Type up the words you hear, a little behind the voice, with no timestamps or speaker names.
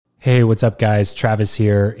Hey, what's up, guys? Travis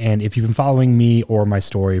here. And if you've been following me or my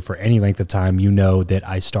story for any length of time, you know that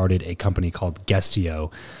I started a company called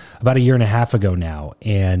Guestio about a year and a half ago now.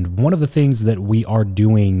 And one of the things that we are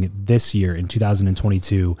doing this year in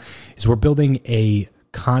 2022 is we're building a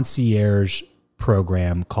concierge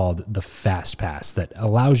program called the Fast Pass that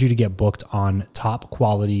allows you to get booked on top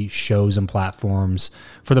quality shows and platforms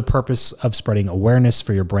for the purpose of spreading awareness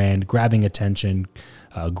for your brand, grabbing attention,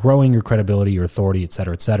 growing your credibility, your authority, et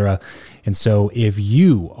cetera, et cetera. And so if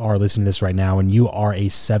you are listening to this right now and you are a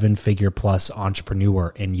 7-figure plus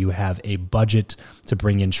entrepreneur and you have a budget to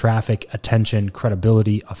bring in traffic, attention,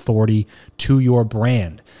 credibility, authority to your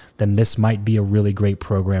brand, then this might be a really great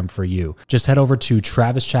program for you. Just head over to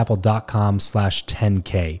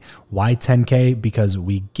travischappell.com/10K. Why 10K? Because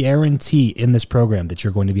we guarantee in this program that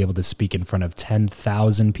you're going to be able to speak in front of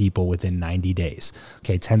 10,000 people within 90 days.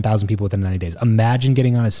 Okay, 10,000 people within 90 days. Imagine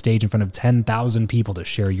getting on a stage in front of 10,000 people to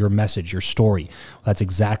share your message, your story. Well, that's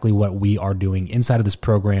exactly what we are doing inside of this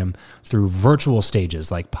program through virtual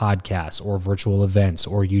stages like podcasts or virtual events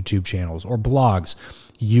or YouTube channels or blogs.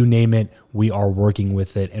 You name it, we are working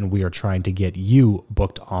with it, and we are trying to get you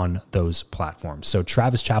booked on those platforms. So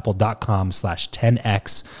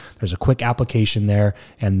travischappell.com/10X. There's a quick application there,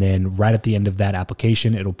 and then right at the end of that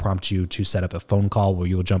application, it'll prompt you to set up a phone call where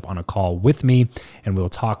you'll jump on a call with me, and we'll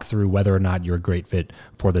talk through whether or not you're a great fit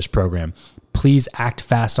for this program. Please act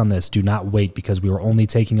fast on this. Do not wait, because we are only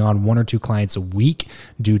taking on 1 or 2 clients a week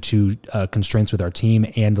due to constraints with our team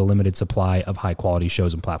and the limited supply of high quality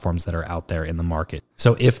shows and platforms that are out there in the market.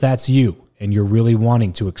 So if that's you and you're really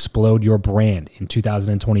wanting to explode your brand in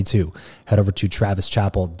 2022, head over to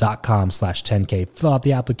travischappell.com/10K, fill out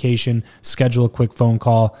the application, schedule a quick phone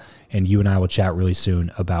call, and you and I will chat really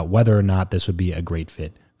soon about whether or not this would be a great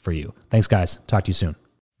fit for you. Thanks, guys. Talk to you soon.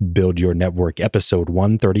 Build Your Network, episode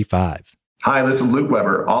 135. Hi, this is Luke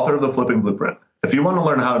Weber, author of The Flipping Blueprint. If you want to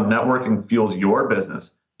learn how networking fuels your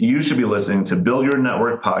business, you should be listening to Build Your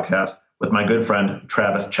Network podcast with my good friend,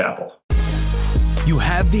 Travis Chappell. You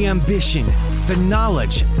have the ambition, the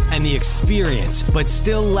knowledge, and the experience, but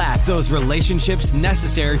still lack those relationships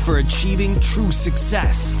necessary for achieving true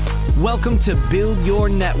success. Welcome to Build Your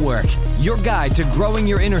Network, your guide to growing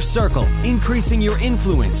your inner circle, increasing your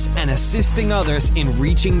influence, and assisting others in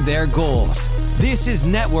reaching their goals. This is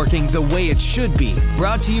networking the way it should be.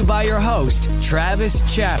 Brought to you by your host, Travis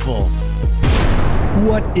Chappell.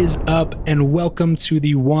 What is up, and welcome to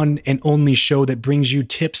the one and only show that brings you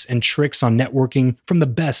tips and tricks on networking from the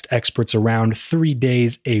best experts around 3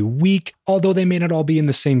 days a week. Although they may not all be in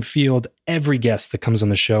the same field, every guest that comes on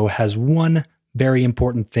the show has one very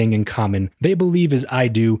important thing in common. They believe, as I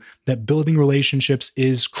do, that building relationships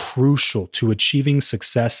is crucial to achieving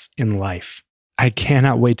success in life. I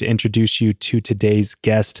cannot wait to introduce you to today's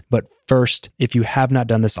guest, but first, if you have not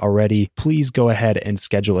done this already, please go ahead and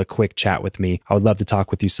schedule a quick chat with me. I would love to talk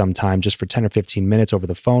with you sometime just for 10 or 15 minutes over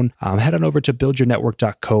the phone. Head on over to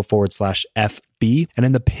buildyournetwork.co/FB, and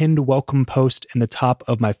in the pinned welcome post in the top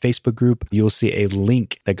of my Facebook group, you'll see a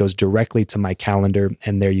link that goes directly to my calendar,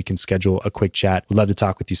 and there you can schedule a quick chat. I'd love to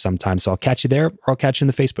talk with you sometime, so I'll catch you there, or I'll catch you in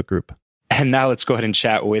the Facebook group. And now let's go ahead and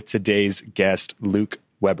chat with today's guest, Luke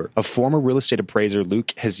Weber. A former real estate appraiser,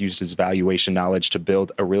 Luke has used his valuation knowledge to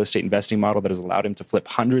build a real estate investing model that has allowed him to flip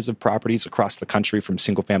hundreds of properties across the country, from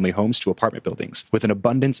single-family homes to apartment buildings. With an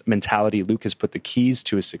abundance mentality, Luke has put the keys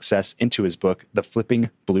to his success into his book, The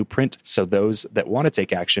Flipping Blueprint, so those that want to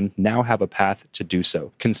take action now have a path to do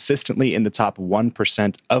so. Consistently in the top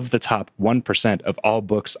 1% of the top 1% of all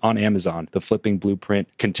books on Amazon, The Flipping Blueprint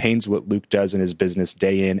contains what Luke does in his business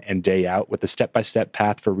day in and day out, with a step-by-step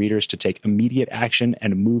path for readers to take immediate action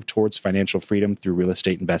and move towards financial freedom through real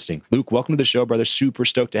estate investing. Luke, welcome to the show, brother. Super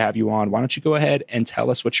stoked to have you on. Why don't you go ahead and tell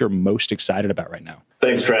us what you're most excited about right now?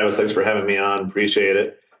 Thanks, Travis. Thanks for having me on. Appreciate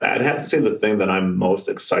it. I'd have to say the thing that I'm most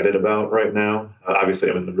excited about right now,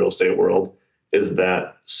 obviously I'm in the real estate world, is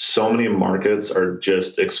that so many markets are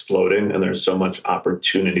just exploding and there's so much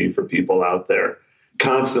opportunity for people out there.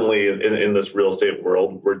 Constantly in this real estate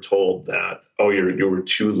world, we're told that, oh, you were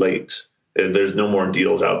too late. There's no more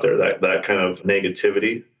deals out there, that kind of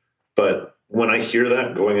negativity. But when I hear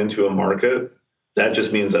that going into a market, that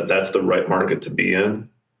just means that that's the right market to be in.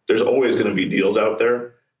 There's always going to be deals out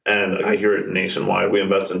there. And I hear it nationwide. We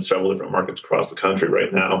invest in several different markets across the country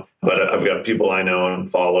right now. But I've got people I know and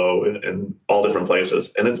follow in all different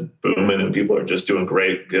places. And it's booming and people are just doing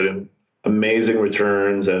great, getting amazing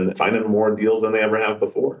returns and finding more deals than they ever have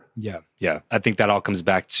before. Yeah. I think that all comes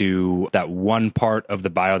back to that one part of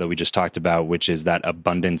the bio that we just talked about, which is that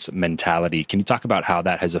abundance mentality. Can you talk about how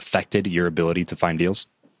that has affected your ability to find deals?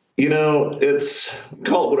 It's,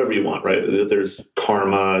 call it whatever you want, right? There's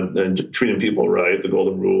karma and treating people right, the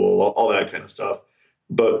golden rule, all that kind of stuff.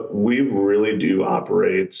 But we really do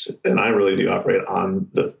operate, and I really do operate on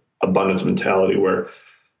the abundance mentality, where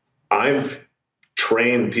I've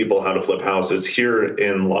trained people how to flip houses here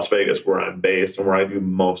in Las Vegas, where I'm based and where I do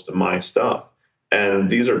most of my stuff. And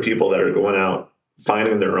these are people that are going out,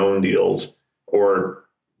 finding their own deals, or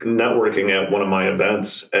networking at one of my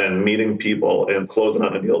events and meeting people and closing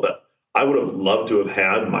on a deal that I would have loved to have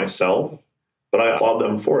had myself, but I applaud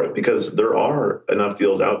them for it, because there are enough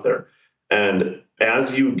deals out there. And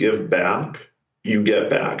as you give back, you get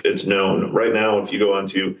back. It's known right now. If you go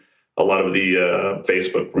onto a lot of the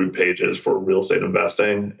Facebook group pages for real estate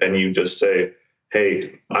investing, and you just say,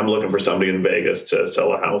 hey, I'm looking for somebody in Vegas to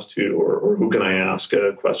sell a house to, or who can I ask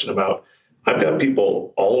a question about? I've got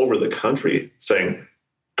people all over the country saying,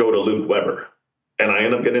 go to Luke Weber. And I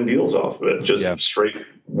end up getting deals off of it, just straight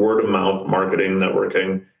word of mouth marketing,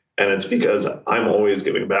 networking. And it's because I'm always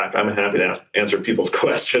giving back. I'm happy to answer people's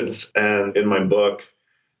questions. And in my book,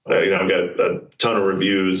 I've got a ton of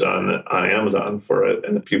reviews on Amazon for it.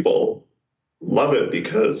 And people love it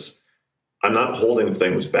because I'm not holding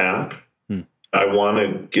things back. I want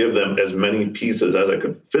to give them as many pieces as I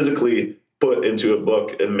could physically put into a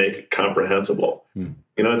book and make it comprehensible.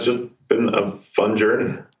 It's just been a fun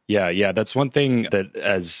journey. Yeah. That's one thing that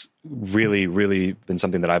has really, really been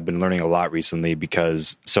something that I've been learning a lot recently,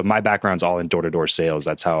 because so my background's all in door-to-door sales.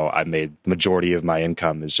 That's how I made the majority of my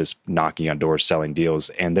income, is just knocking on doors, selling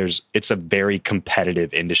deals. And it's a very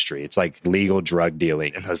competitive industry. It's like legal drug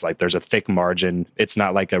dealing. And there's a thick margin. It's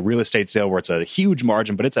not like a real estate sale where it's a huge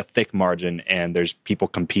margin, but it's a thick margin, and there's people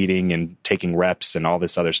competing and taking reps and all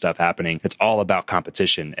this other stuff happening. It's all about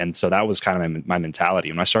competition. And so that was kind of my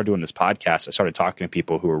mentality. When I started doing this podcast, I started talking to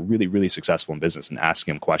people who were really, really successful in business and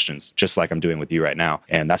asking them questions, just like I'm doing with you right now.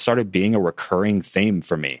 And that started being a recurring theme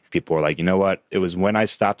for me. People were like, you know what? It was when I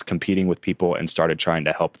stopped competing with people and started trying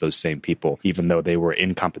to help those same people, even though they were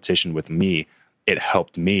in competition with me, it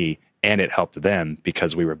helped me and it helped them,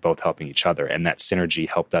 because we were both helping each other. And that synergy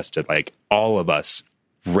helped us to, all of us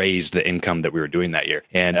raise the income that we were doing that year.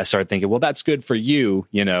 And I started thinking, well, that's good for you,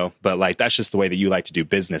 but that's just the way that you like to do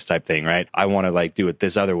business type thing, right? I want to do it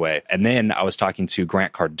this other way. And then I was talking to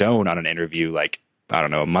Grant Cardone on an interview,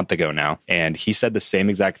 a month ago now. And he said the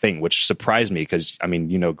same exact thing, which surprised me, because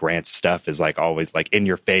Grant's stuff is always in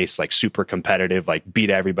your face, super competitive,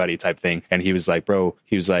 beat everybody type thing. And he was like, bro,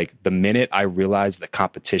 the minute I realized that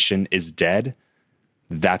competition is dead,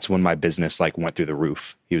 that's when my business went through the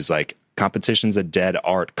roof. He was like, competition's a dead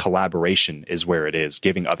art. Collaboration is where it is.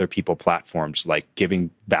 Giving other people platforms,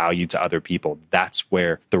 giving value to other people. That's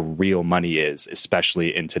where the real money is,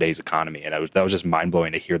 especially in today's economy. And that was just mind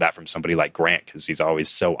blowing to hear that from somebody like Grant, because he's always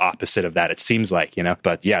so opposite of that, it seems like,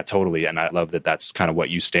 but yeah, totally. And I love that that's kind of what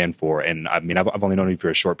you stand for. And I've only known you for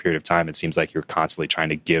a short period of time. It seems like you're constantly trying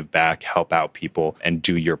to give back, help out people, and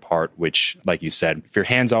do your part, which, like you said, if your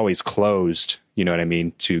hand's always closed, you know what I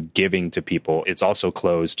mean, to giving to people, it's also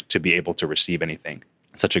closed to be able to receive anything.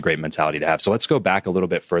 It's such a great mentality to have. So let's go back a little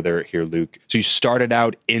bit further here, Luke. So you started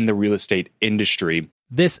out in the real estate industry.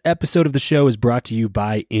 This episode of the show is brought to you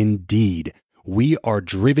by Indeed. We are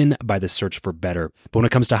driven by the search for better. But when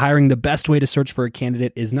it comes to hiring, the best way to search for a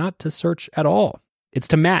candidate is not to search at all. It's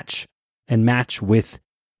to match, and match with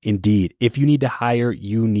Indeed. If you need to hire,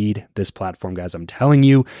 you need this platform, guys. I'm telling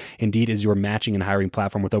you, Indeed is your matching and hiring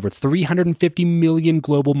platform with over 350 million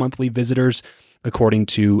global monthly visitors, according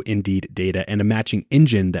to Indeed data, and a matching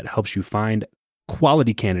engine that helps you find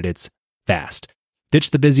quality candidates fast. Ditch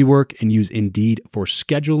the busy work and use Indeed for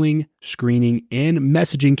scheduling, screening, and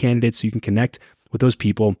messaging candidates so you can connect with those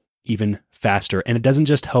people even faster. And it doesn't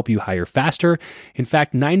just help you hire faster. In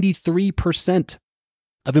fact, 93%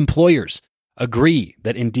 of employers agree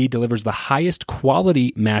that Indeed delivers the highest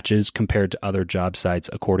quality matches compared to other job sites,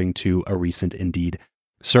 according to a recent Indeed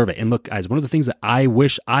survey. And look, guys, one of the things that I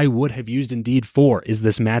wish I would have used Indeed for is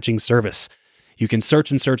this matching service. You can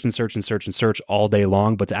search and search and search and search and search all day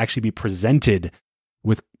long, but to actually be presented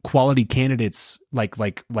with quality candidates, like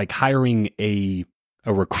hiring a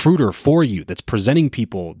recruiter for you that's presenting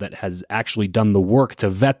people that has actually done the work to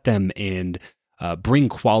vet them and bring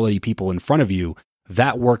quality people in front of you.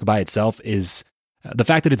 That work by itself is the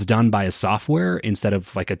fact that it's done by a software instead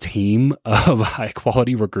of a team of high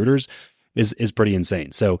quality recruiters is pretty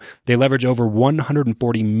insane. So they leverage over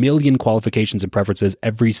 140 million qualifications and preferences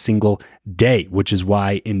every single day, which is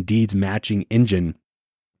why Indeed's matching engine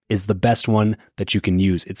is the best one that you can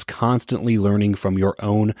use. It's constantly learning from your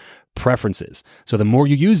own preferences. So the more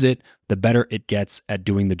you use it, the better it gets at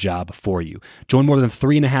doing the job for you. Join more than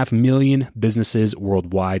 3.5 million businesses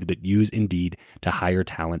worldwide that use Indeed to hire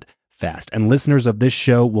talent fast. And listeners of this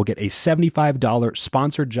show will get a $75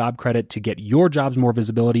 sponsored job credit to get your jobs more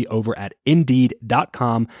visibility over at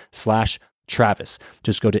Indeed.com/Travis.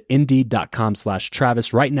 Just go to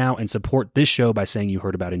Indeed.com/Travis right now and support this show by saying you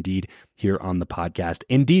heard about Indeed here on the podcast.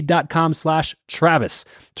 Indeed.com/Travis.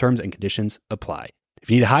 Terms and conditions apply. If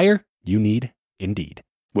you need to hire, you need Indeed.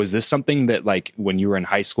 Was this something that, like, when you were in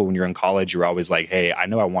high school, when you were in college, you were always like, hey, I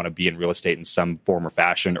know I want to be in real estate in some form or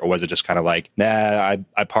fashion? Or was it just kind of like, nah,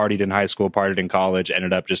 I partied in high school, partied in college,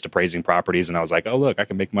 ended up just appraising properties, and I was like, oh, look, I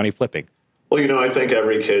can make money flipping? Well, I think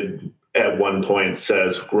every kid at one point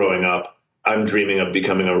says growing up, I'm dreaming of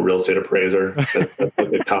becoming a real estate appraiser. That's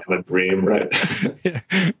like a common dream, right?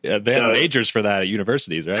 Yeah, they have majors for that at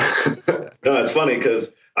universities, right? No, it's funny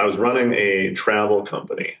because I was running a travel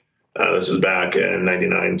company. This is back in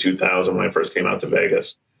 99, 2000 when I first came out to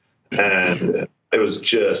Vegas. And it was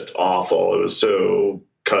just awful. It was so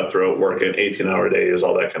cutthroat, working 18-hour days,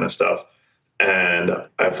 all that kind of stuff. And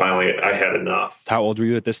I had enough. How old were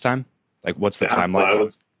you at this time? Like, what's the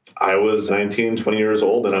timeline? I was 19, 20 years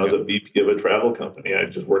old, and I was a VP of a travel company. I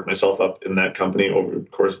just worked myself up in that company over the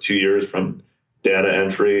course of 2 years, from data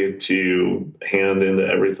entry to hand into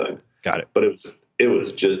everything. Got it. But it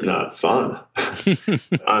was just not fun.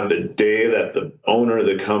 On the day that the owner of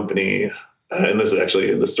the company, and this is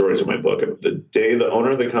actually the stories of my book, the day the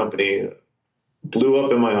owner of the company blew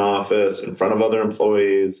up in my office in front of other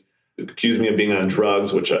employees, accused me of being on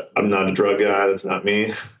drugs, which I'm not a drug guy. That's not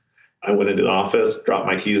me. I went into the office, dropped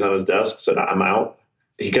my keys on his desk, said, I'm out.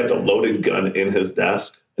 He kept a loaded gun in his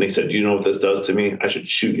desk. And he said, do you know what this does to me? I should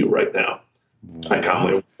shoot you right now. I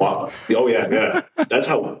calmly walked. Oh, yeah. That's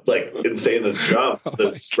how insane this job,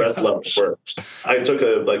 the stress levels were. I took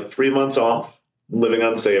 3 months off living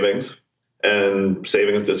on savings, and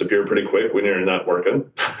savings disappear pretty quick when you're not working.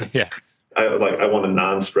 Yeah. I want a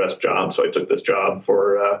non-stress job. So I took this job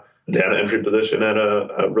for a data entry position at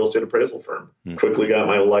a real estate appraisal firm. Quickly got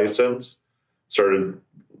my license, started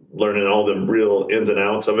learning all the real ins and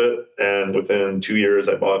outs of it. And within 2 years,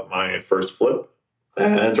 I bought my first flip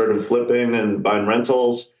and started flipping and buying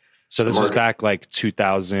rentals. So this was back like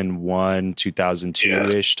 2001,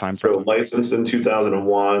 2002-ish time frame? So licensed in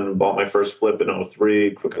 2001, bought my first flip in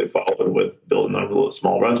 2003, quickly followed with building a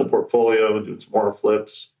small rental portfolio, doing some more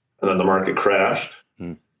flips, and then the market crashed.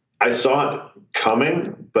 I saw it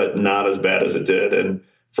coming, but not as bad as it did. And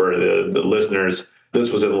for the listeners, this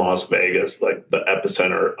was in Las Vegas, like the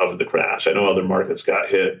epicenter of the crash. I know other markets got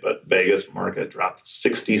hit, but Vegas market dropped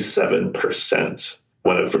 67%,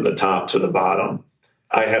 went from the top to the bottom.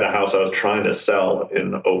 I had a house I was trying to sell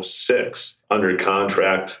in 2006 under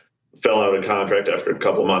contract, fell out of contract after a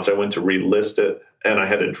couple of months. I went to relist it, and I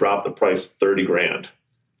had to drop the price $30,000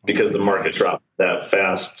 because the market dropped that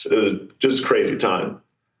fast. It was just a crazy time.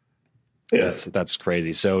 Yeah. That's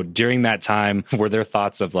crazy. So during that time, were there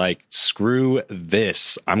thoughts of like, screw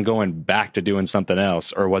this, I'm going back to doing something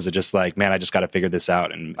else? Or was it just like, man, I just got to figure this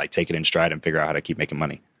out and like take it in stride and figure out how to keep making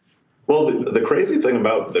money? Well, the crazy thing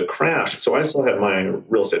about the crash, so I still had my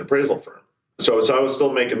real estate appraisal firm. So I was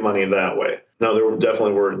still making money that way. Now, there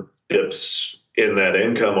definitely were dips in that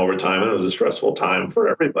income over time, and it was a stressful time for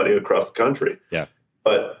everybody across the country. Yeah.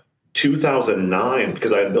 But 2009,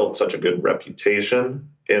 because I had built such a good reputation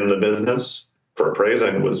in the business for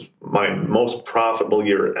appraising, was my most profitable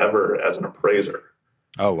year ever as an appraiser.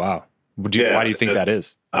 Oh, wow. Why do you think that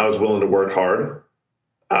is? I was willing to work hard.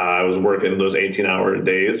 I was working those 18-hour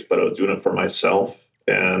days, but I was doing it for myself.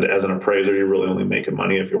 And as an appraiser, you're really only making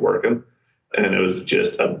money if you're working. And it was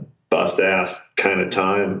just a bust-ass kind of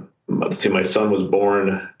time. Let's see, my son was born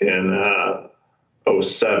in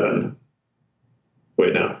 2007.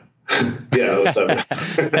 Wait, no. Yeah,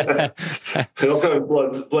 2007. It all kind of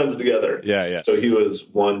blends together. Yeah. So he was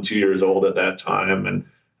 2 years old at that time. And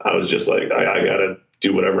I was just like, I got to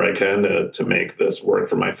do whatever I can to make this work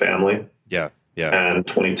for my family. Yeah. And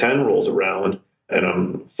 2010 rolls around, and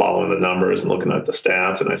I'm following the numbers and looking at the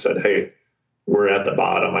stats. And I said, hey, we're at the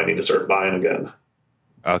bottom. I need to start buying again.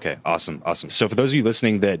 Okay, awesome. So for those of you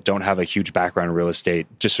listening that don't have a huge background in real estate,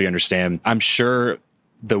 just so you understand, I'm sure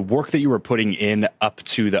the work that you were putting in up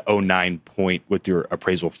to the 2009 point with your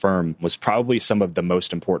appraisal firm was probably some of the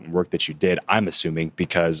most important work that you did, I'm assuming,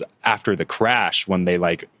 because after the crash, when they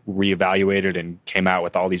like reevaluated and came out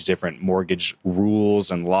with all these different mortgage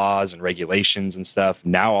rules and laws and regulations and stuff,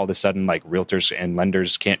 now all of a sudden like realtors and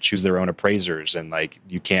lenders can't choose their own appraisers, and like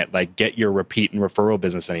you can't like get your repeat and referral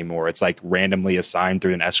business anymore. It's like randomly assigned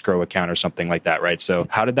through an escrow account or something like that, right? So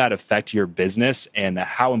how did that affect your business, and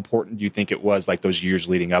how important do you think it was, like those years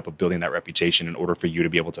leading up of building that reputation in order for you to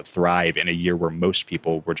be able to thrive in a year where most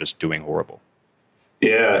people were just doing horrible?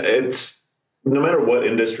 Yeah, it's no matter what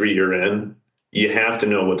industry you're in, you have to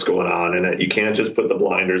know what's going on in it. You can't just put the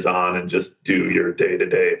blinders on and just do your day to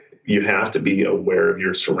day. You have to be aware of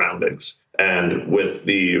your surroundings. And with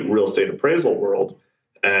the real estate appraisal world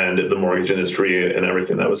and the mortgage industry and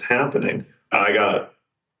everything that was happening, I got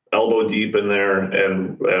elbow deep in there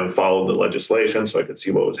and followed the legislation so I could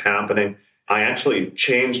see what was happening. I actually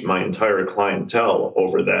changed my entire clientele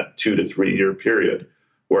over that 2 to 3 year period,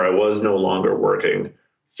 where I was no longer working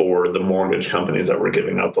for the mortgage companies that were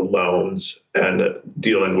giving out the loans and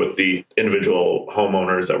dealing with the individual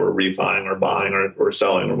homeowners that were refining or buying or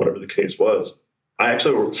selling or whatever the case was. I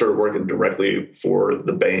actually started working directly for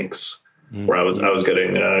the banks, where I was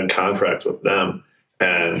getting contracts with them,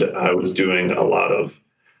 and I was doing a lot of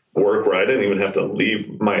work where I didn't even have to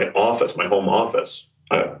leave my office, my home office.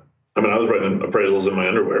 I was writing appraisals in my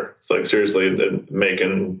underwear. It's like seriously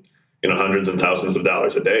making hundreds and thousands of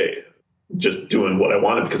dollars a day, just doing what I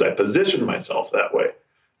wanted because I positioned myself that way.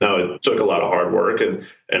 Now, it took a lot of hard work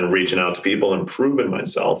and reaching out to people and proving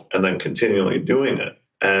myself and then continually doing it.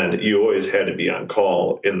 And you always had to be on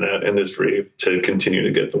call in that industry to continue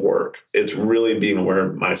to get the work. It's really being aware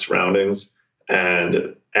of my surroundings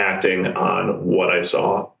and acting on what I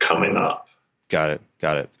saw coming up. Got it.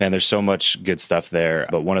 And there's so much good stuff there.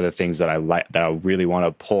 But one of the things that I like, that I really want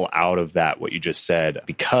to pull out of that, what you just said,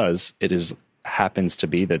 because it happens to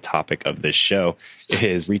be the topic of this show,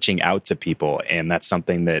 is reaching out to people. And that's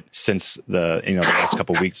something that since the last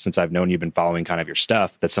couple of weeks since I've known you've been following kind of your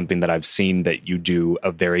stuff, that's something that I've seen that you do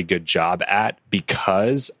a very good job at,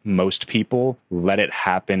 because most people let it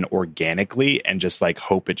happen organically and just like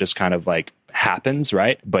hope it just kind of like happens,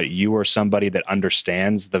 right? But you are somebody that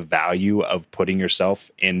understands the value of putting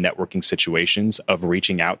yourself in networking situations, of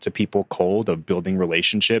reaching out to people cold, of building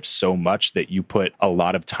relationships so much that you put a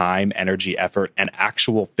lot of time, energy, effort, and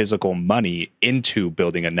actual physical money into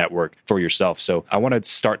building a network for yourself. So I want to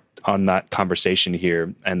start on that conversation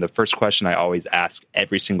here. And the first question I always ask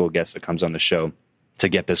every single guest that comes on the show to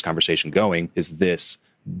get this conversation going is this: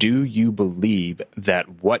 do you believe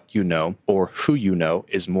that what you know or who you know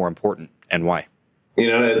is more important, and why?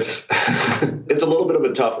 It's it's a little bit of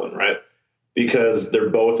a tough one, right? Because they're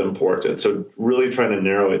both important. So really trying to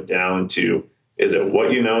narrow it down to, is it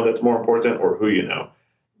what you know that's more important or who you know?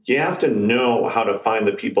 You have to know how to find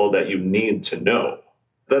the people that you need to know.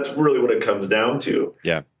 That's really what it comes down to.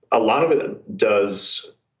 Yeah. A lot of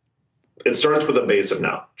it starts with a base of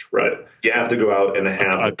knowledge, right? You have to go out and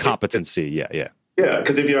have a competency. Yeah. Yeah,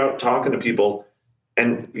 because if you're out talking to people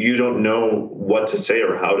and you don't know what to say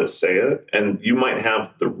or how to say it, and you might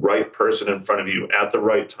have the right person in front of you at the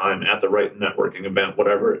right time, at the right networking event,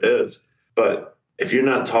 whatever it is, but if you're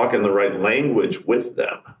not talking the right language with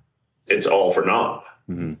them, it's all for naught.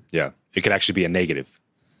 Mm-hmm. Yeah, it could actually be a negative.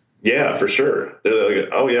 Yeah, for sure. They're like,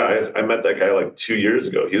 oh yeah, I met that guy like 2 years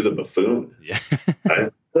ago. He was a buffoon. Yeah.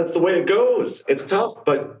 That's the way it goes. It's tough,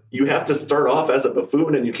 but you have to start off as a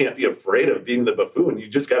buffoon, and you can't be afraid of being the buffoon. You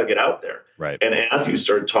just got to get out there. Right. And as you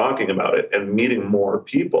start talking about it and meeting more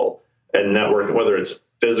people and networking, whether it's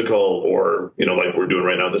physical or, like we're doing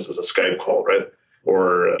right now, this is a Skype call, right?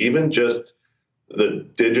 Or even just the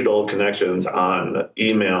digital connections on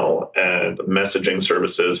email and messaging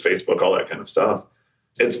services, Facebook, all that kind of stuff.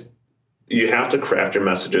 You have to craft your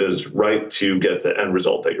messages right to get the end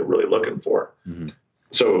result that you're really looking for. Mm-hmm.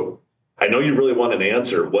 So I know you really want an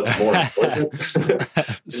answer. What's more important?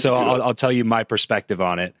 So I'll tell you my perspective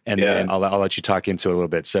on it, and then I'll let you talk into it a little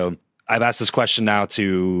bit. So I've asked this question now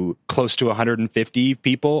to close to 150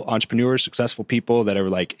 people, entrepreneurs, successful people that are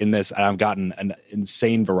like in this, and I've gotten an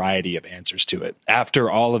insane variety of answers to it.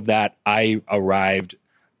 After all of that, I arrived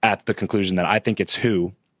at the conclusion that I think it's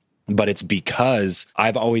who, but it's because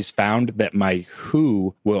I've always found that my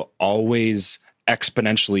who will always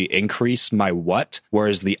exponentially increase my what,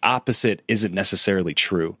 whereas the opposite isn't necessarily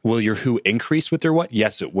true. Will your who increase with your what?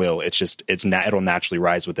 Yes, it will. It'll naturally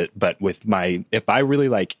rise with it. But if I really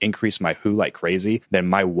like increase my who like crazy, then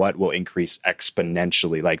my what will increase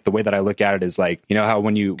exponentially. Like the way that I look at it is like, you know how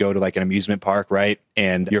when you go to like an amusement park, right?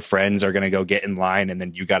 And your friends are going to go get in line and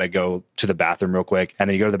then you got to go to the bathroom real quick. And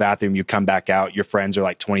then you go to the bathroom, you come back out, your friends are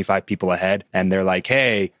like 25 people ahead and they're like,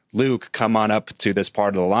 hey, Luke, come on up to this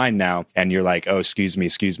part of the line now. And you're like, oh, excuse me.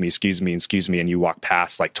 And you walk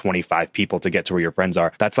past like 25 people to get to where your friends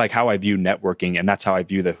are. That's like how I view networking. And that's how I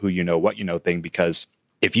view the who you know, what you know thing, because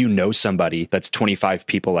if you know somebody that's 25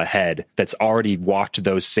 people ahead, that's already walked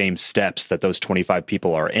those same steps that those 25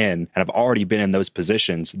 people are in and have already been in those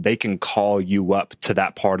positions, they can call you up to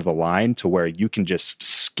that part of the line to where you can just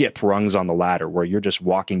skip rungs on the ladder, where you're just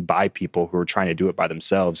walking by people who are trying to do it by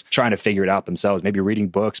themselves, trying to figure it out themselves, maybe reading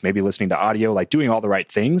books, maybe listening to audio, like doing all the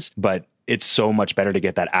right things. But it's so much better to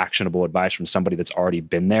get that actionable advice from somebody that's already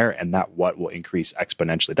been there, and that what will increase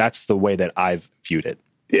exponentially. That's the way that I've viewed it.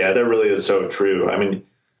 Yeah, that really is so true. I mean,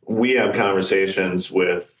 we have conversations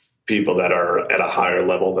with people that are at a higher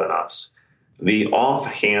level than us. The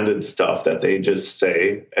offhanded stuff that they just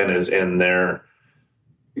say and is in their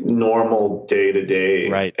normal day-to-day,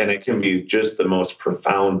 right. And it can be just the most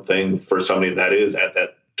profound thing for somebody that is at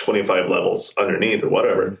that 25 levels underneath or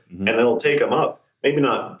whatever. Mm-hmm. And it'll take them up, maybe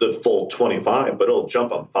not the full 25, but it'll jump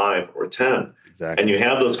them 5 or 10. Exactly. And you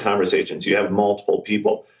have those conversations. You have multiple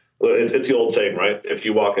people. It's the old saying, right? If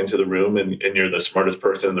you walk into the room and you're the smartest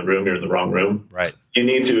person in the room, you're in the wrong room. Right. You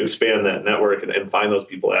need to expand that network and find those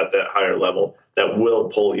people at that higher level that will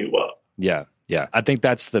pull you up. Yeah. Yeah. I think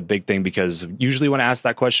that's the big thing, because usually when I ask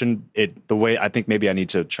that question, the way I think maybe I need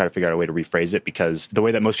to try to figure out a way to rephrase it, because the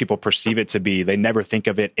way that most people perceive it to be, they never think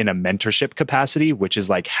of it in a mentorship capacity, which is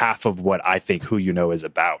like half of what I think who you know is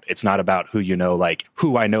about. It's not about who you know, like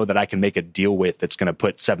who I know that I can make a deal with that's going to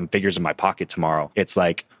put 7 figures in my pocket tomorrow. It's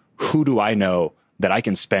like, who do I know that I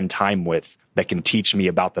can spend time with that can teach me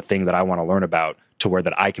about the thing that I want to learn about, to where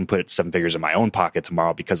that I can put 7 figures in my own pocket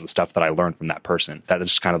tomorrow because of the stuff that I learned from that person. That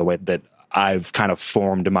is just kind of the way that I've kind of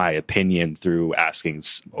formed my opinion through asking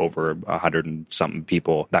over 100 and something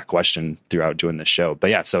people that question throughout doing this show.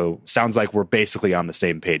 But yeah, so sounds like we're basically on the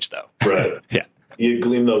same page though. Right. Yeah. You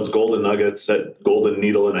glean those golden nuggets, that golden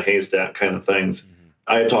needle in a haystack kind of things. Mm-hmm.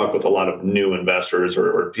 I talk with a lot of new investors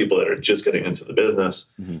or people that are just getting into the business.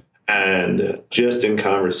 Mm-hmm. And just in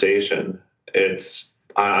conversation,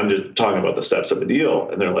 I'm just talking about the steps of a deal.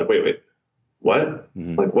 And they're like, wait, what?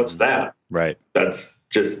 Mm-hmm. Like, what's that? Right. That's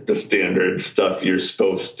just the standard stuff you're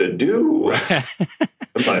supposed to do.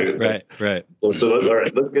 Right. So, all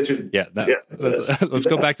right, let's get you. Yeah. Let's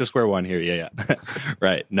go back to square one here. Yeah.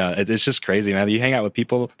 Right. No, it's just crazy, man. You hang out with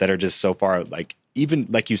people that are just so far, like, even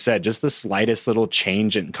like you said, just the slightest little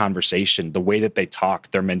change in conversation, the way that they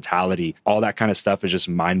talk, their mentality, all that kind of stuff is just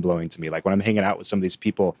mind blowing to me. Like when I'm hanging out with some of these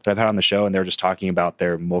people that I've had on the show and they're just talking about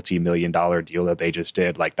their multi-million-dollar deal that they just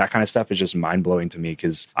did, like that kind of stuff is just mind blowing to me,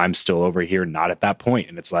 because I'm still over here not at that point.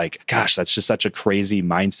 And it's like, gosh, that's just such a crazy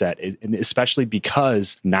mindset. And especially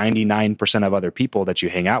because 99% of other people that you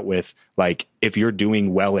hang out with, like if you're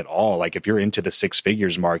doing well at all, like if you're into the 6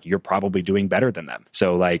 figures mark, you're probably doing better than them.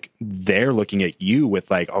 So like they're looking at you with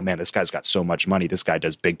like, oh man, this guy's got so much money. This guy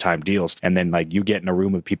does big time deals. And then like you get in a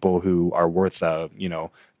room with people who are worth,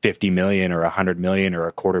 50 million or 100 million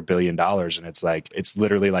or $250 million. And it's like, it's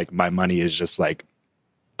literally like my money is just like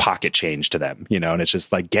pocket change to them, and it's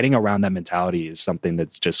just like getting around that mentality is something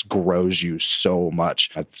that's just grows you so much.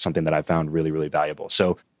 Something that I found really, really valuable.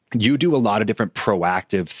 So you do a lot of different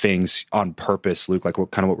proactive things on purpose, Luke, like what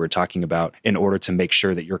we were talking about, in order to make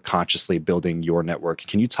sure that you're consciously building your network.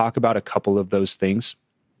 Can you talk about a couple of those things?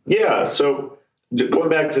 Yeah. So going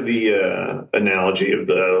back to the analogy of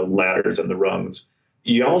the ladders and the rungs,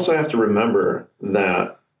 you also have to remember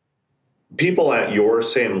that people at your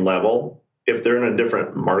same level, if they're in a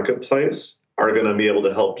different marketplace, are going to be able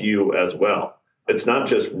to help you as well. It's not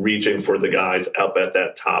just reaching for the guys up at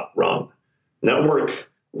that top rung. Network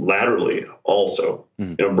laterally also.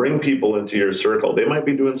 Bring people into your circle. They might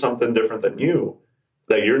be doing something different than you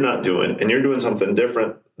that you're not doing, and you're doing something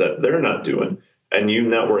different that they're not doing, and you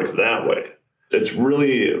network that way. It's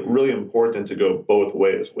really, really important to go both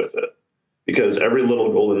ways with it, because every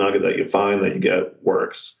little golden nugget that you find that you get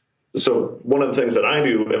works. So one of the things that I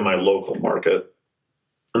do in my local market,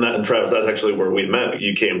 and Travis, that's actually where we met.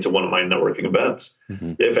 You came to one of my networking events.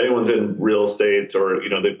 Mm-hmm. If anyone's in real estate, or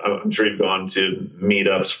I'm sure you've gone to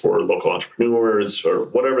meetups for local entrepreneurs or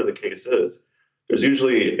whatever the case is, there's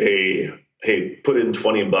usually a put in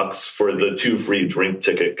 $20 for the 2 free drink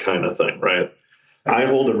ticket kind of thing, right? I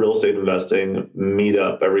hold a real estate investing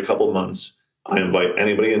meetup every couple of months. I invite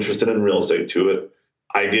anybody interested in real estate to it.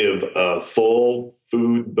 I give a full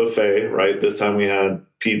food buffet, right? This time we had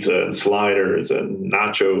pizza and sliders and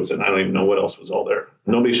nachos, and I don't even know what else was all there.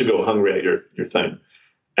 Nobody should go hungry at your thing.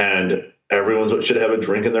 And everyone should have a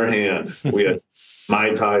drink in their hand. We had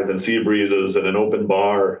Mai Tais and Sea Breezes and an open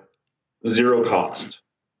bar, zero cost,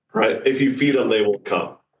 right? If you feed them, they will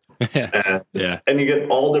come. And you get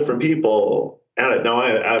all different people at it. Now,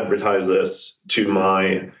 I advertise this to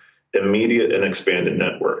my immediate and expanded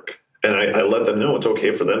network. And I let them know it's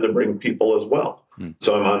okay for them to bring people as well.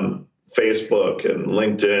 So I'm on Facebook and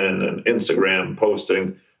LinkedIn and Instagram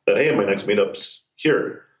posting that, hey, my next meetup's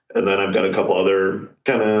here. And then I've got a couple other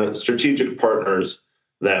kind of strategic partners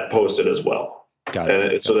that post it as well. So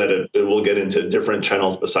that it will get into different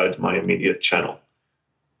channels besides my immediate channel.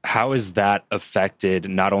 How has that affected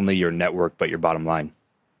not only your network, but your bottom line?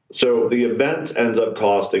 So the event ends up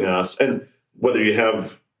costing us, and whether you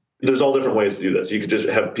have, there's all different ways to do this. You could just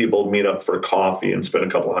have people meet up for coffee and spend a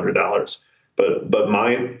couple $100s. But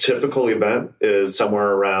my typical event is somewhere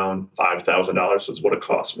around $5,000 is what it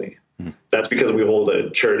costs me. That's because we hold a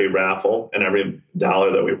charity raffle, and every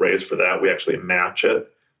dollar that we raise for that, we actually match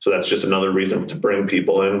it. So that's just another reason to bring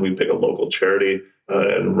people in. We pick a local charity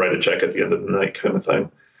and write a check at the end of the night kind of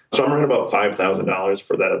thing. So I'm running about $5,000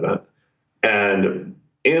 for that event. And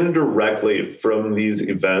indirectly from these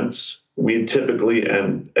events, we typically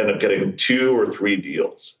end up getting 2 or 3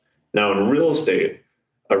 deals. Now in real estate,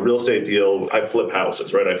 a real estate deal, I flip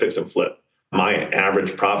houses, right? I fix and flip. My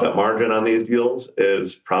average profit margin on these deals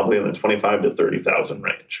is probably in the 25 to 30,000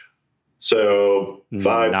 range. So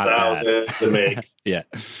 5,000 to make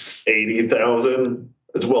 80,000,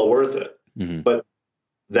 it's well worth it. But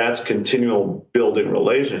that's continual building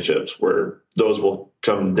relationships where those will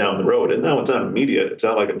come down the road. And now it's not immediate. It's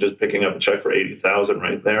not like I'm just picking up a check for 80,000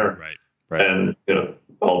 right there. Right. And,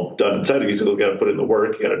 all done and said, you still got to put in the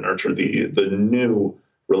work. You got to nurture the new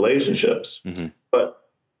relationships. But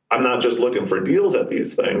I'm not just looking for deals at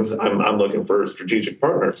these things. I'm looking for strategic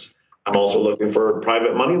partners. I'm also looking for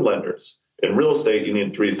private money lenders. In real estate, you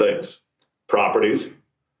need 3 things: properties,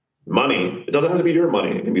 money. It doesn't have to be your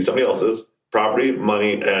money. It can be somebody else's. Property,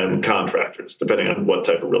 money, and contractors. Depending on what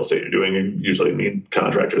type of real estate you're doing, you usually need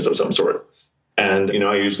contractors of some sort. And,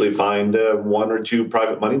 I usually find 1 or 2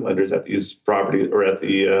 private money lenders at these properties or at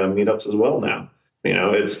the meetups as well now.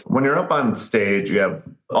 It's when you're up on stage, you have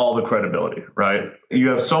all the credibility, right? You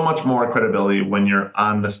have so much more credibility when you're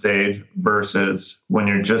on the stage versus when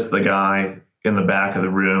you're just the guy in the back of the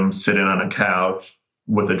room sitting on a couch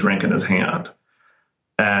with a drink in his hand.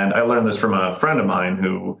 And I learned this from a friend of mine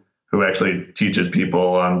who actually teaches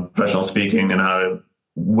people on professional speaking and how to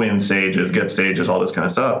win stages, get stages, all this kind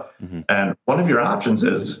of stuff. And one of your options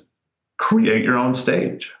is create your own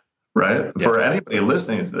stage, right? For anybody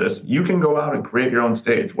listening to this, you can go out and create your own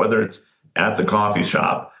stage, whether it's at the coffee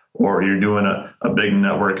shop or you're doing a big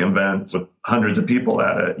network event with hundreds of people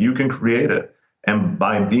at it. You can create it. And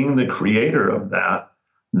by being the creator of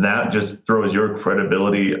that just throws your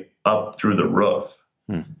credibility up through the roof.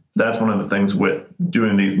 That's one of the things with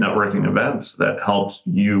doing these networking events that helps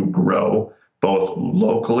you grow both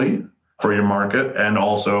locally for your market and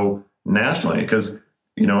also nationally. Because,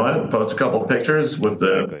 I post a couple of pictures with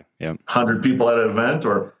the 100 people at an event,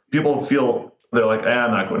 or people feel they're like,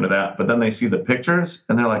 I'm not going to that. But then they see the pictures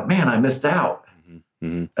and they're like, man, I missed out.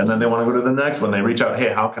 And then they want to go to the next one. They reach out,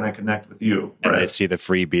 hey, how can I connect with you? And they see the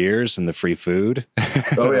free beers and the free food.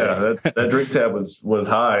 Oh, yeah. That drink tab was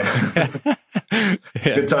high.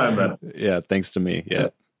 Good time, man. Yeah, thanks to me. Yeah.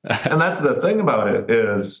 And that's the thing about it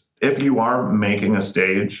is if you are making a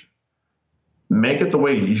stage, make it the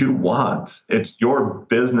way you want. It's your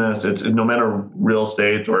business. It's no matter real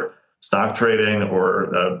estate or stock trading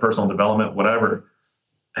or personal development, whatever.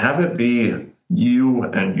 Have it be you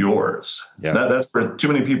and yours. That's where too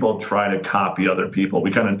many people try to copy other people.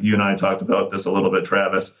 You and I talked about this a little bit,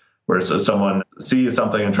 Travis, where someone sees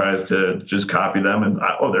something and tries to just copy them and,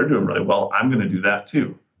 they're doing really well, I'm going to do that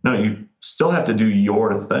too. No, you still have to do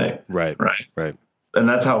your thing. Right. And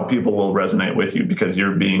that's how people will resonate with you, because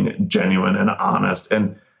you're being genuine and honest.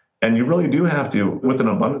 And you really do have to, with an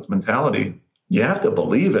abundance mentality, you have to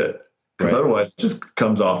believe it. Because otherwise it just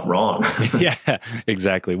comes off wrong. Yeah,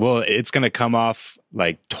 exactly. Well, it's going to come off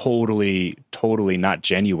like totally not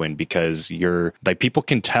genuine, because you're like, people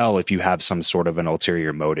can tell if you have some sort of an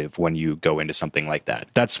ulterior motive when you go into something like that.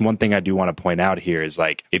 That's one thing I do want to point out here is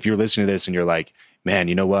like, if you're listening to this and you're like, man,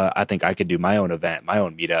 you know what? I think I could do my own event, my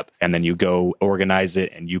own meetup. And then you go organize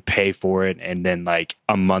it and you pay for it. And then like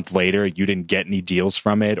a month later, you didn't get any deals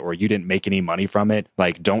from it or you didn't make any money from it.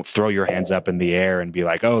 Like, don't throw your hands up in the air and be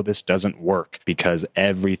like, oh, this doesn't work, because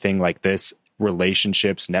everything like this,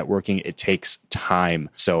 relationships, networking, it takes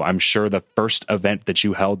time. So I'm sure the first event that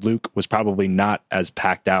you held, Luke, was probably not as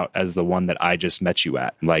packed out as the one that I just met you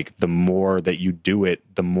at. Like, the more that you do it,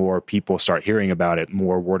 the more people start hearing about it,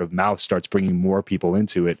 more word of mouth starts bringing more people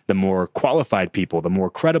into it, the more qualified people, the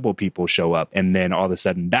more credible people show up. And then all of a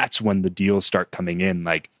sudden, that's when the deals start coming in.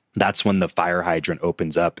 Like, that's when the fire hydrant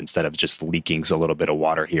opens up instead of just leaking a little bit of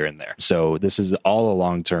water here and there. So this is all a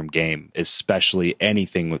long-term game, especially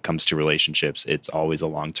anything when it comes to relationships. It's always a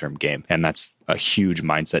long-term game. And that's a huge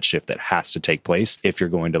mindset shift that has to take place if you're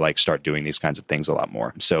going to like start doing these kinds of things a lot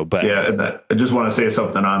more. So, but yeah, I just want to say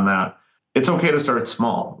something on that. It's okay to start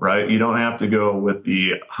small, right? You don't have to go with the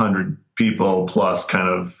 100 people plus kind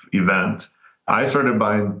of event. I started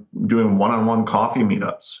by doing one-on-one coffee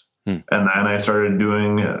meetups. And then I started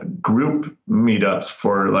doing group meetups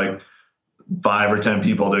for like 5 or 10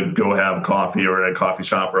 people to go have coffee or at a coffee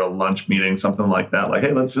shop or a lunch meeting, something like that. Like,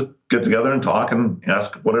 hey, let's just get together and talk and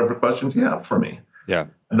ask whatever questions you have for me. Yeah.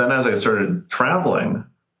 And then as I started traveling,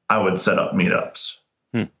 I would set up meetups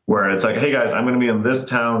where it's like, hey guys, I'm going to be in this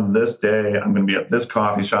town this day. I'm going to be at this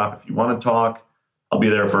coffee shop. If you want to talk, I'll be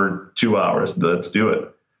there for 2 hours. Let's do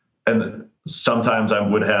it. And sometimes I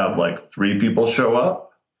would have like 3 people show up.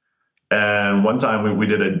 And one time we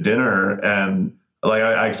did a dinner and like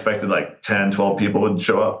I expected like 10, 12 people would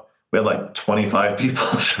show up. We had like 25 people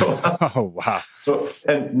show up. Oh, wow. So,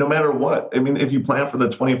 and no matter what, I mean, if you plan for the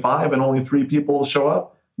 25 and only 3 people show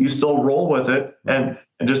up, you still roll with it and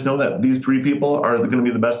just know that these 3 people are going to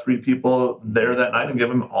be the best 3 people there that night and give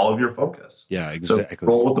them all of your focus. Yeah, exactly. So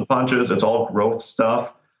roll with the punches. It's all growth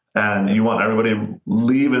stuff. And you want everybody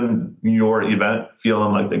leaving your event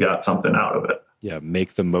feeling like they got something out of it. Yeah,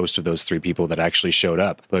 make the most of those 3 people that actually showed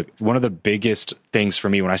up. Look, one of the biggest things for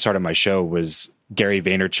me when I started my show was Gary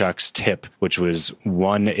Vaynerchuk's tip, which was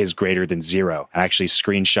 1 is greater than 0. I actually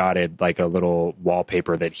screenshotted like a little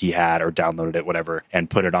wallpaper that he had or downloaded it, whatever, and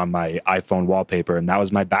put it on my iPhone wallpaper. And that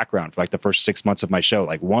was my background for like the first 6 months of my show.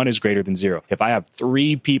 Like 1 is greater than 0. If I have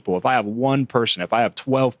 3 people, if I have 1 person, if I have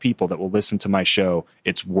 12 people that will listen to my show,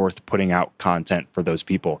 it's worth putting out content for those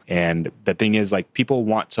people. And the thing is, like, people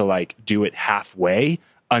want to like do it halfway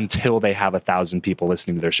until they have 1,000 people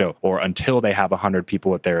listening to their show or until they have 100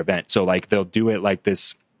 people at their event. So like they'll do it like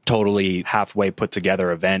this totally halfway put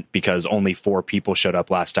together event because only 4 people showed up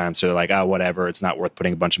last time. So they're like, oh, whatever, it's not worth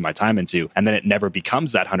putting a bunch of my time into. And then it never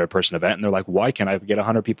becomes that 100-person event. And they're like, why can't I get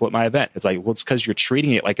 100 people at my event? It's like, well, it's because you're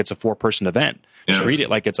treating it like it's a 4-person event. Yeah. Treat it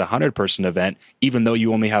like it's a 100-person event, even though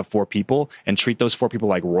you only have 4 people, and treat those 4 people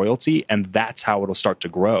like royalty. And that's how it'll start to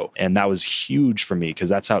grow. And that was huge for me because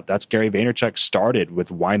that's Gary Vaynerchuk started with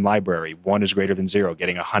Wine Library. 1 is greater than 0,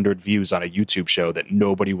 getting 100 views on a YouTube show that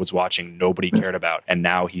nobody was watching, nobody cared about. And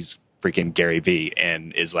now he's freaking Gary V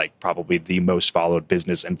and is like probably the most followed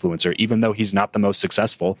business influencer, even though he's not the most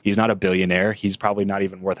successful. He's not a billionaire. He's probably not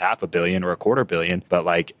even worth $500 million or $250 million, but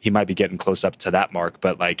like he might be getting close up to that mark,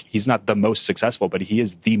 but like he's not the most successful, but he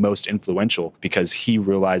is the most influential because he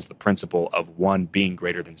realized the principle of 1 being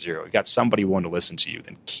greater than 0. You got somebody willing to listen to you,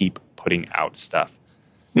 then keep putting out stuff.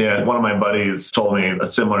 Yeah, one of my buddies told me a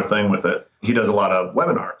similar thing with it. He does a lot of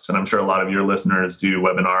webinars, and I'm sure a lot of your listeners do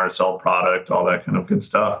webinars, sell product, all that kind of good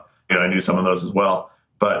stuff. You know, I do some of those as well.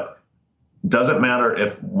 But doesn't matter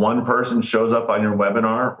if 1 person shows up on your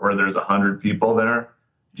webinar or there's 100 people there.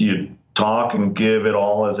 You talk and give it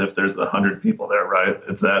all as if there's 100 people there, right?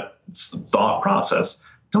 It's the thought process.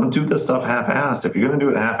 Don't do this stuff half-assed. If you're going to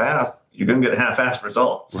do it half-assed, you're going to get half-assed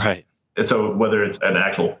results. Right. So whether it's an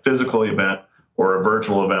actual physical event or a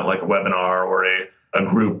virtual event like a webinar or a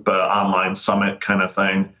group online summit kind of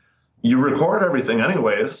thing, you record everything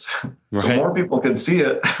anyways, right. So more people can see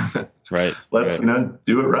it. Right. Let's do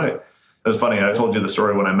it right. It was funny. I told you the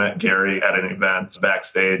story when I met Gary at an event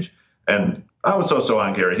backstage, and I was so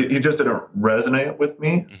on Gary. He just didn't resonate with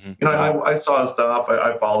me. Mm-hmm. You know, I saw his stuff.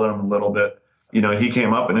 I followed him a little bit. You know, he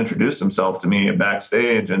came up and introduced himself to me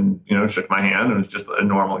backstage, and shook my hand, and was just a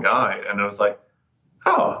normal guy. And I was like,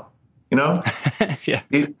 oh, yeah,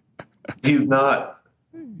 he's not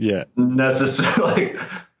necessarily.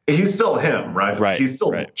 He's still him, right? Right. He's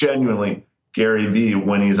still genuinely Gary V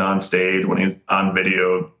when he's on stage, when he's on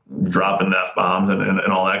video, dropping F-bombs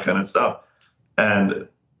and all that kind of stuff. And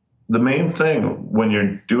the main thing when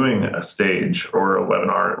you're doing a stage or a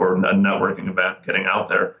webinar or a networking event, getting out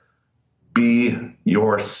there, be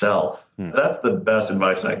yourself. That's the best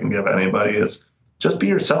advice I can give anybody is just be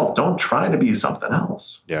yourself. Don't try to be something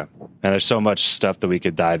else. Yeah. And there's so much stuff that we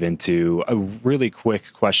could dive into. A really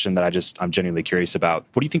quick question that I'm genuinely curious about.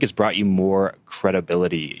 What do you think has brought you more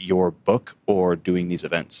credibility, your book or doing these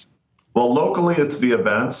events? Well, locally, it's the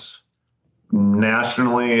events.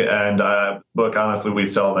 Nationally, and book, honestly, we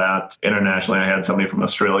sell that. Internationally, I had somebody from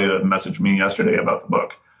Australia message me yesterday about the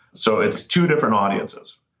book. So it's two different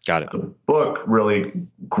audiences. Got it. The book really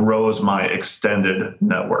grows my extended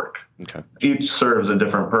network. Okay. Each serves a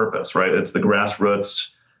different purpose, right? It's the grassroots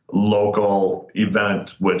local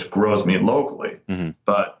event, which grows me locally. Mm-hmm.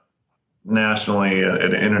 But nationally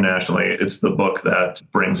and internationally, it's the book that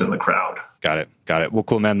brings in the crowd. Got it. Well,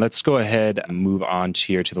 cool, man. Let's go ahead and move on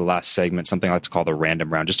to the last segment, something I like to call the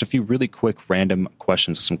random round. Just a few really quick random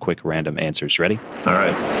questions with some quick random answers. Ready? All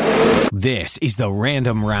right. This is the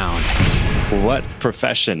random round. What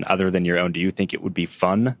profession other than your own do you think it would be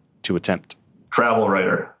fun to attempt? Travel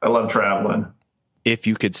writer. I love traveling. If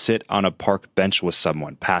you could sit on a park bench with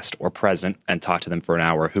someone, past or present, and talk to them for an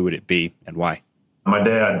hour, who would it be and why? My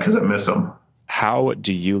dad, because I miss him. How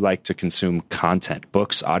do you like to consume content?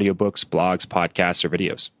 Books, audiobooks, blogs, podcasts, or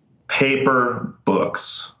videos? Paper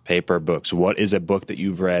books. Paper books. What is a book that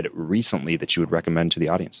you've read recently that you would recommend to the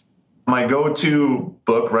audience? My go-to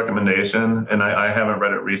book recommendation, and I haven't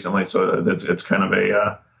read it recently, so it's kind of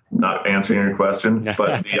a not answering your question,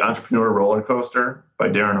 but The Entrepreneur Roller Coaster by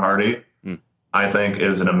Darren Hardy, I think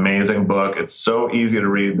is an amazing book. It's so easy to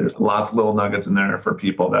read. There's lots of little nuggets in there for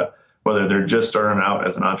people that, whether they're just starting out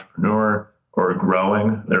as an entrepreneur or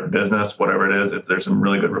growing their business, whatever it is, there's some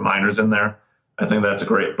really good reminders in there. I think that's a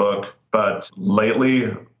great book. But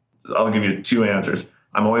lately, I'll give you two answers.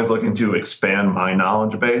 I'm always looking to expand my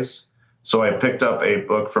knowledge base. So I picked up a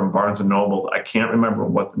book from Barnes & Noble. I can't remember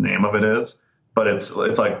what the name of it is, but it's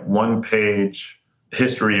like one-page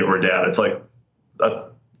history or data. It's like a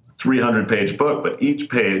 300-page book, but each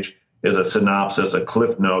page is a synopsis, a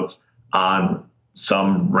cliff notes on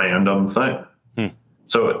some random thing.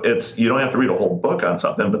 So you don't have to read a whole book on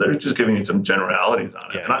something, but they're just giving you some generalities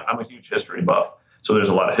on it. Yeah. And I'm a huge history buff. So there's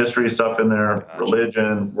a lot of history stuff in there,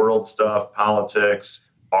 religion, world stuff, politics,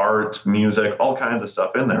 art, music, all kinds of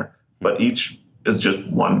stuff in there. But each is just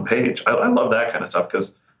one page. I love that kind of stuff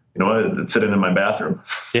because, it's sitting in my bathroom.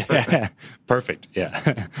 Yeah, perfect.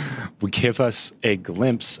 Yeah. Give us a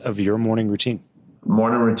glimpse of your morning routine.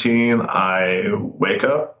 Morning routine, I wake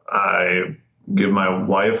up, I give my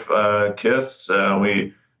wife a kiss.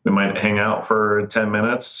 We might hang out for 10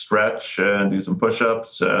 minutes, stretch, do some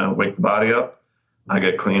push-ups, wake the body up. I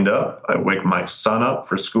get cleaned up. I wake my son up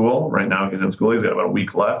for school. Right now he's in school. He's got about a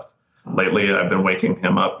week left. Lately, I've been waking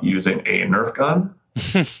him up using a Nerf gun.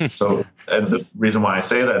 And the reason why I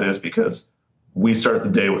say that is because we start the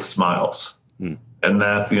day with smiles. And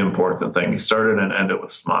that's the important thing. You start it and end it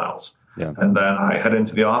with smiles. Yeah. And then I head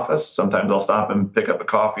into the office. Sometimes I'll stop and pick up a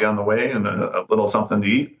coffee on the way and a little something to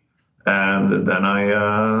eat. And then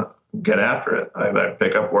I get after it. I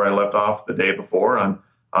pick up where I left off the day before on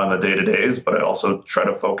the day-to-days, but I also try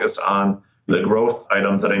to focus on the growth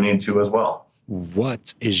items that I need to as well.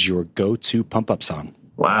 What is your go-to pump-up song?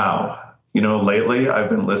 Wow. Lately I've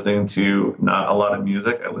been listening to not a lot of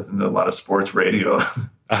music. I listen to a lot of sports radio.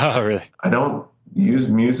 Oh, really? I don't use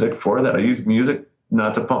music for that. I use music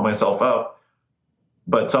not to pump myself up,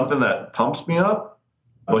 but something that pumps me up,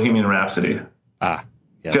 Bohemian Rhapsody. Yeah,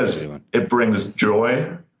 because it brings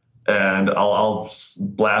joy, and I'll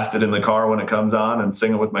blast it in the car when it comes on and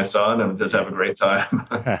sing it with my son and just have a great time.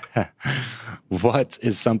 What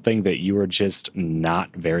is something that you are just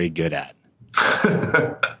not very good at?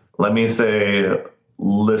 Let me say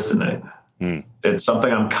listening. It's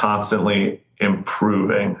something I'm constantly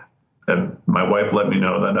improving. And my wife let me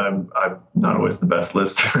know that I'm not always the best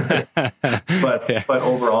listener, but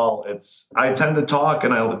overall, I tend to talk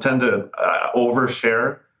and I tend to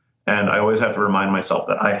overshare, and I always have to remind myself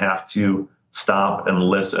that I have to stop and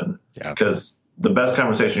listen, because the best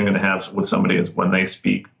conversation you're going to have with somebody is when they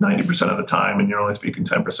speak 90% of the time and you're only speaking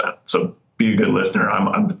 10%. So be a good listener.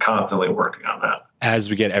 I'm constantly working on that. As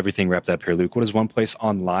we get everything wrapped up here, Luke, what is one place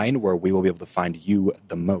online where we will be able to find you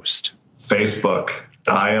the most? Facebook.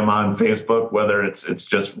 I am on Facebook, whether it's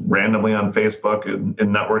just randomly on Facebook in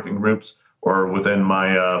networking groups or within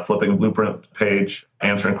my Flipping Blueprint page,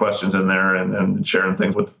 answering questions in there and sharing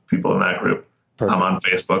things with people in that group. Perfect. I'm on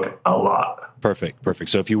Facebook a lot. Perfect.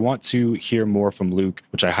 So if you want to hear more from Luke,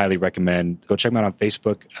 which I highly recommend, go check him out on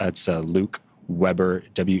Facebook. It's Luke Weber,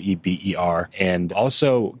 Weber. And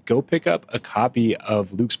also go pick up a copy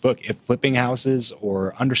of Luke's book. If flipping houses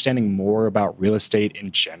or understanding more about real estate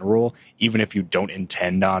in general, even if you don't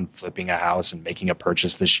intend on flipping a house and making a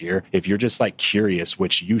purchase this year, if you're just like curious,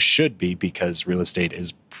 which you should be because real estate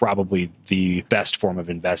is probably the best form of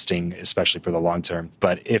investing, especially for the long term.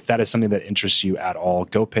 But if that is something that interests you at all,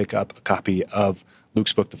 go pick up a copy of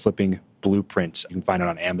Luke's book, The Flipping Blueprint. You can find it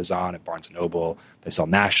on Amazon, at Barnes & Noble. They sell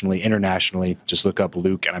nationally, internationally. Just look up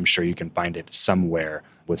Luke, and I'm sure you can find it somewhere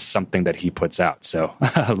with something that he puts out. So,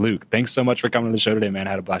 Luke, thanks so much for coming to the show today, man.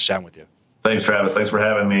 I had a blast chatting with you. Thanks, Travis. Thanks for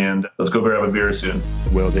having me, and let's go grab a beer soon.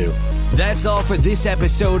 Will do. That's all for this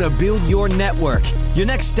episode of Build Your Network. Your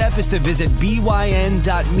next step is to visit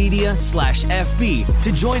byn.media/FB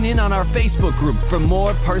to join in on our Facebook group for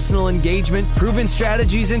more personal engagement, proven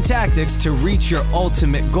strategies, and tactics to reach your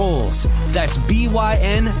ultimate goals. That's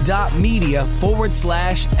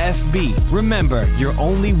byn.media/FB. Remember, you're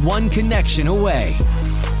only one connection away.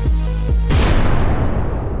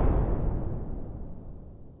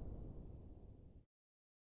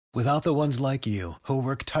 Without the ones like you, who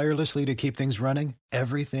work tirelessly to keep things running,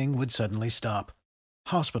 everything would suddenly stop.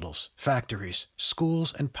 Hospitals, factories,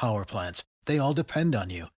 schools, and power plants, they all depend on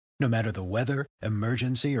you. No matter the weather,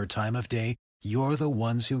 emergency, or time of day, you're the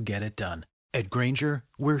ones who get it done. At Grainger,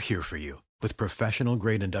 we're here for you with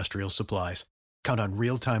professional-grade industrial supplies. Count on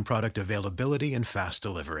real-time product availability and fast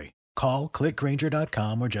delivery. Call,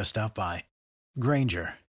 clickgrainger.com, or just stop by.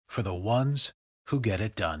 Grainger, for the ones who get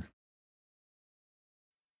it done.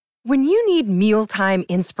 When you need mealtime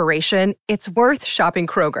inspiration, it's worth shopping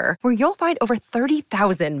Kroger, where you'll find over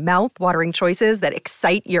 30,000 mouth-watering choices that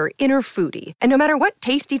excite your inner foodie. And no matter what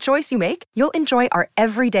tasty choice you make, you'll enjoy our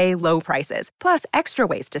everyday low prices, plus extra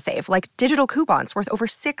ways to save, like digital coupons worth over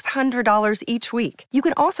 $600 each week. You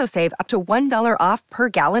can also save up to $1 off per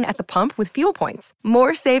gallon at the pump with fuel points.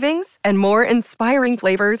 More savings and more inspiring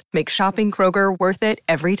flavors make shopping Kroger worth it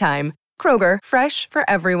every time. Kroger, fresh for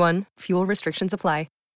everyone. Fuel restrictions apply.